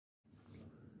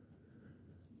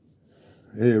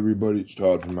Hey everybody, it's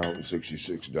Todd from Mountain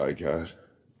 66 Diecast.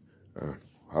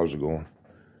 How's it going?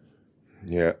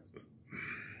 Yeah,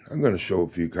 I'm going to show a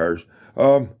few cars.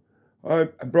 I'm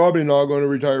probably not going to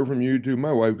retire from YouTube.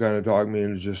 My wife kind of talked me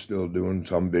into just still doing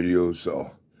some videos,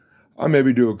 so I'll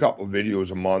maybe do a couple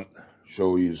videos a month,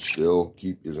 show you still,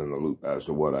 keep you in the loop as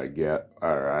to what I get,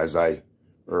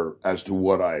 or as to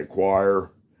what I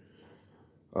acquire.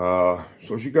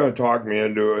 So she kind of talked me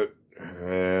into it,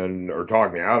 or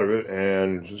talked me out of it,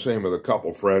 and it's the same with a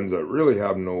couple friends that really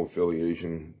have no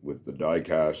affiliation with the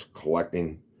diecast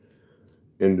collecting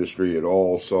industry at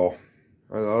all. So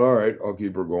I thought, all right, I'll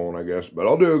keep her going, I guess, but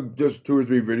I'll do just 2 or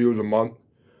 3 videos a month.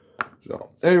 So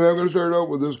anyway, I'm going to start out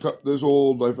with this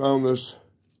old. I found this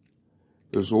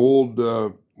old.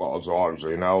 Well, it's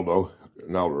obviously an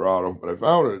Eldorado, but I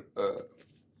found it.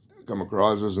 Come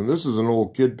across this, and this is an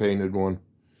old kid painted one.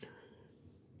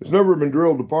 It's never been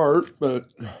drilled apart, but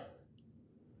it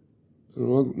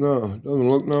doesn't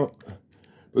look no.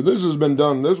 But this has been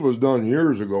done. This was done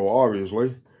years ago,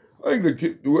 obviously. I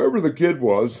think whoever the kid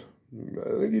was,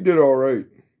 I think he did all right.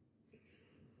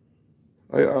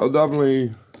 I'll definitely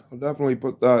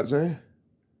put that. See,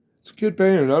 it's a kid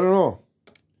painted. I don't know.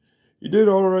 He did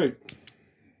all right.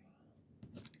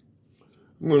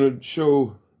 I'm gonna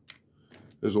show.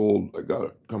 This old, I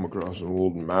come across an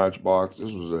old Matchbox.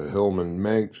 This was a Hillman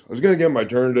Manx. I was going to get my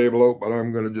turntable out, but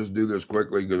I'm going to just do this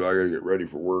quickly because I got to get ready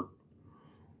for work.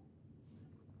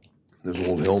 This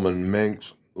old Hillman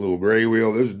Manx, little gray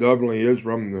wheel. This definitely is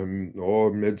from the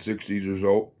mid-60s or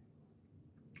so.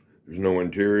 There's no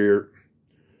interior.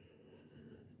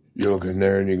 You look in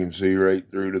there and you can see right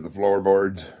through to the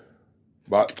floorboards.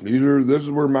 But this is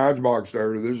where Matchbox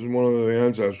started. This is one of the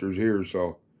ancestors here,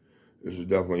 so this is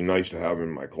definitely nice to have in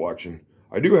my collection.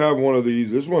 I do have one of these.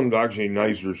 This one's actually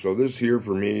nicer. So this here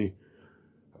for me,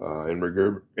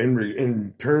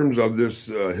 in terms of this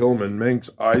Hillman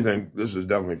Manx, I think this is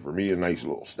definitely for me a nice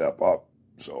little step up.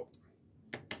 So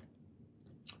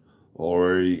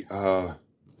already, before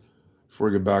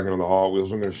we get back into the Hot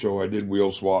Wheels, I'm going to show I did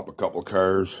wheel swap a couple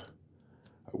cars.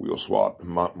 I wheel swapped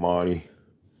Monty.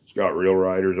 It's got Real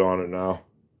Riders on it now.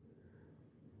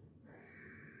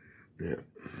 Yeah.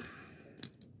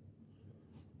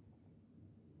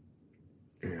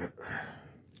 Yeah,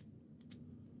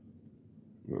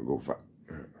 I'm gonna go fast.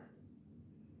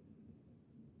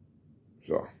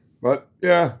 So, but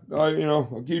yeah,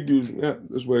 I'll keep you. Yeah,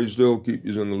 this way still keep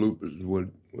you in the loop as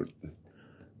would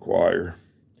acquire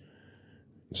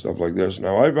and stuff like this.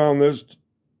 Now I found this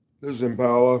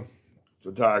Impala. It's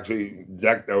a taxi,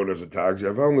 decked out as a taxi.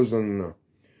 I found this in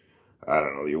I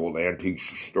don't know, the old antique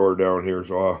store down here.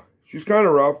 So she's kind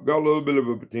of rough. Got a little bit of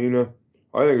a patina.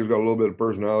 I think it's got a little bit of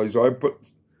personality. So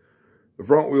the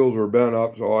front wheels were bent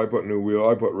up, so I put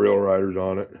Real Riders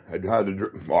on it.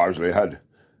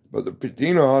 But the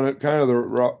patina on it, kind of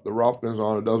the roughness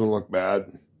on it doesn't look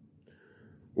bad.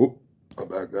 Whoop, I'll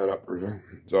back that up for a second.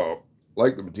 So,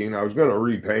 like the patina, I was going to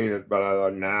repaint it, but I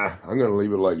thought, nah, I'm going to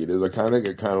leave it like it is. I think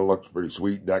it kind of looks pretty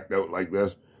sweet, decked out like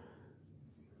this.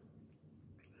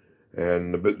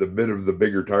 And the bit of the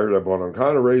bigger tires I put on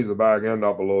kind of raised the back end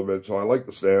up a little bit, so I like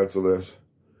the stance of this.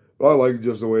 But I like it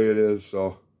just the way it is,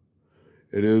 so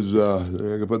it is,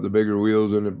 I can put the bigger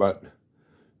wheels in it, but,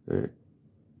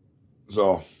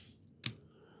 so,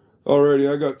 alrighty,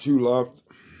 I got 2 left.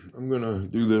 I'm going to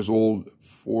do this old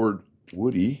Ford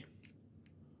Woody.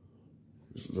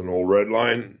 This is an old red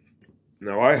line.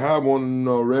 Now, I have one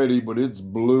already, but it's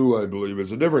blue, I believe.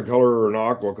 It's a different color, or an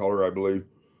aqua color, I believe.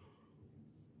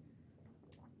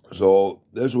 So,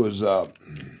 this was,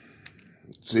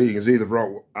 see, you can see the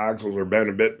front axles are bent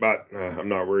a bit, but I'm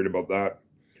not worried about that.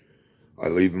 I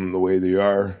leave them the way they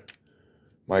are.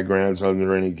 My grandsons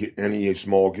or any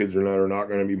small kids or not are not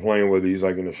going to be playing with these,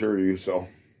 I can assure you. So,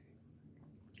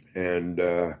 and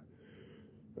that's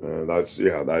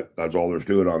all there's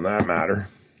to it on that matter.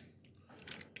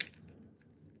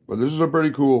 But this is a pretty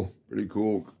cool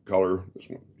color. This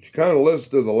one, she kind of lifts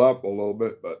to the left a little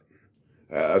bit, but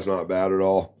that's not bad at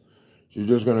all. She's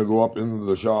just going to go up into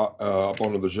the shop, up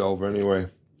onto the shelf anyway.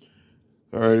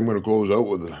 All right, I'm going to close out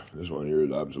with this one here.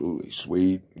 Is absolutely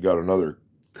sweet. Got another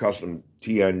custom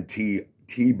TNT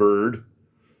T-Bird.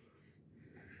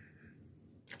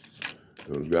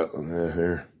 So it's got that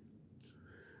here.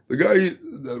 The guy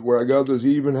where I got this,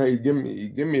 he gave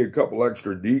me a couple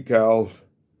extra decals,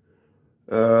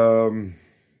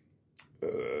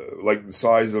 like the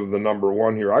size of the number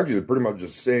 1 here. Actually, they're pretty much the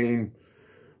same.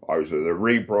 Obviously, they're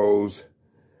repros,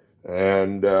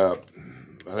 and I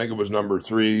think it was number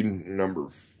 3.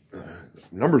 Number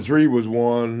 3 was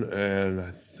one, and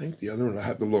I think the other one, I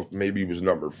have to look, maybe it was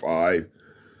number 5.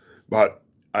 But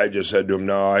I just said to him,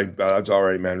 no, that's all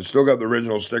right, man. It's still got the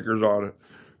original stickers on it.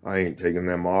 I ain't taking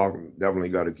them off. Definitely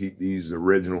got to keep these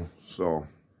original. So,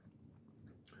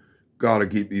 got to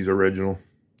keep these original.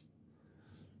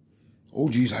 Oh,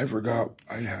 geez, I forgot.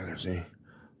 I had to see.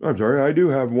 I'm sorry, I do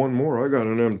have one more. I got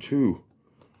an M2.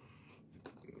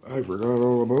 I forgot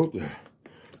all about that.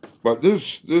 But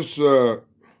this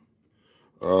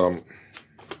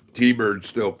T-Bird's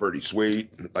still pretty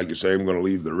sweet. Like I say, I'm going to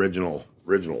leave the original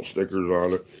stickers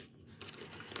on it.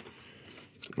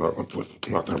 Not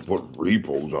going to put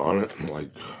repos on it. Like,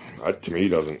 that to me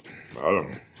doesn't, I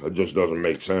don't know. That just doesn't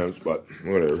make sense, but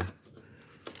whatever.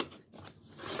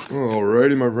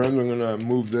 Alrighty, my friends, I'm going to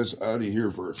move this out of here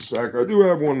for a sec. I do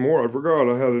have one more. I forgot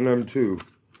I had an M2.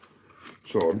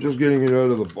 So I'm just getting it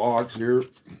out of the box here.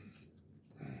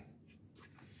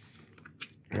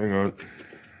 Hang on.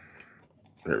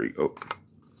 There we go.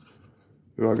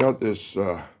 You know, I got this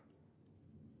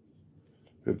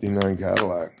 59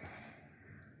 Cadillac.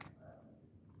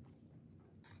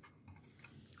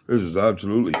 This is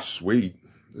absolutely sweet.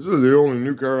 This is the only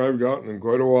new car I've gotten in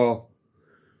quite a while.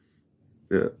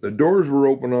 Yeah, the doors were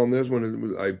open on this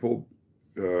when I pulled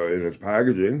in its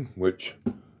packaging, which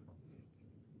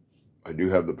I do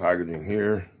have the packaging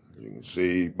here, as you can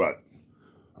see, but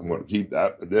I'm going to keep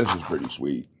that. But this is pretty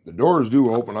sweet. The doors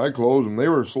do open. I closed them. They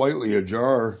were slightly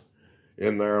ajar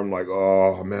in there. I'm like,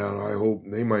 oh, man, I hope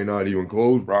they might not even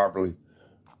close properly.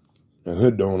 The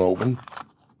hood don't open,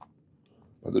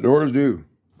 but the doors do.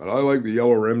 But I like the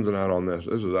yellow rims and that on this.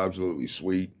 This is absolutely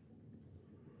sweet.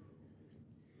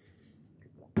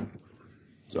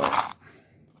 So,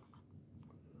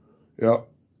 yeah.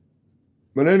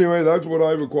 But anyway, that's what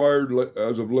I've acquired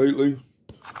as of lately.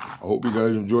 I hope you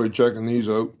guys enjoyed checking these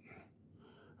out.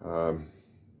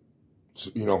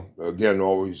 You know, again,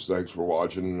 always thanks for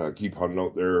watching. Keep hunting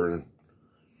out there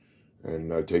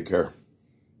and take care.